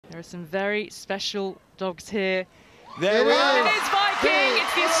are some very special dogs here. There we And are. it is Viking.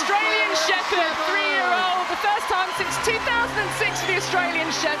 It's the Australian Shepherd, 3-year-old. The first time since 2006 for the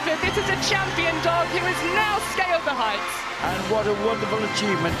Australian Shepherd. This is a champion dog who has now scaled the heights. And what a wonderful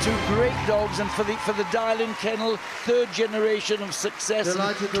achievement. Two great dogs, and for the Darling Kennel, third generation of success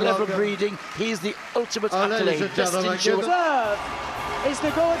and clever breeding. He's the ultimate accolade. Best in show. Serve is the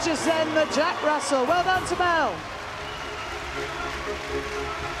gorgeous Zen, the Jack Russell. Well done to Mel.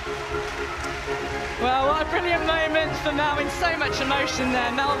 Well, what a brilliant moment for Mel, in so much emotion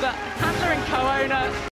there. Mel, the handler and co-owner.